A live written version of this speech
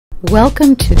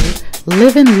Welcome to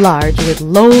Livin Large with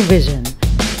Low Vision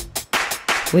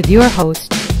with your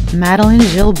host, Madeline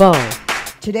Gilbeau.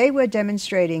 Today we're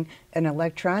demonstrating an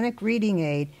electronic reading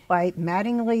aid by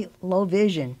Mattingly Low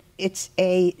Vision. It's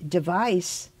a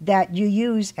device that you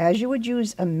use as you would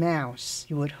use a mouse.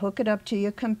 You would hook it up to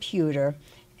your computer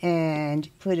and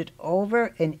put it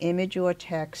over an image or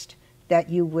text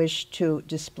that you wish to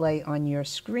display on your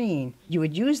screen. You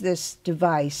would use this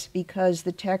device because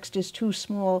the text is too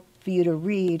small for you to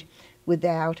read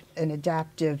without an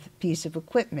adaptive piece of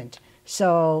equipment.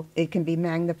 So it can be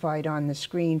magnified on the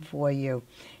screen for you.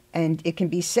 And it can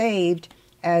be saved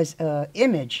as an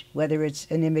image, whether it's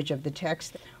an image of the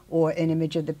text or an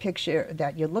image of the picture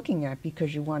that you're looking at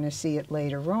because you want to see it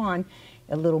later on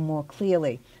a little more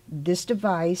clearly. This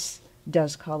device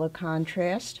does color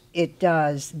contrast, it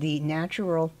does the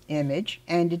natural image,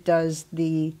 and it does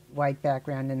the white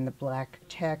background and the black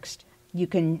text. You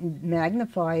can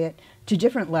magnify it to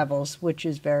different levels, which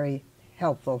is very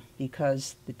helpful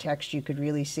because the text, you could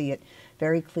really see it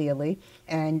very clearly,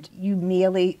 and you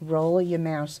merely roll your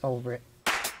mouse over it.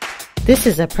 This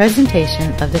is a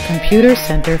presentation of the Computer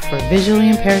Center for Visually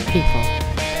Impaired People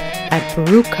at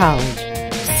Baruch College,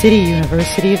 City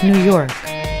University of New York.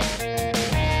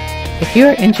 If you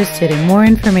are interested in more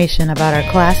information about our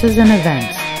classes and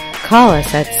events, call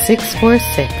us at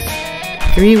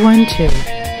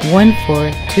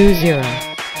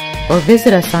 646-312-1420 or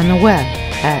visit us on the web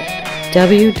at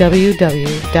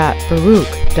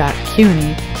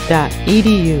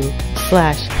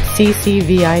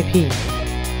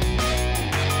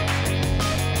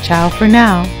www.baruch.cuny.edu/ccvip. Ciao for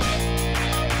now.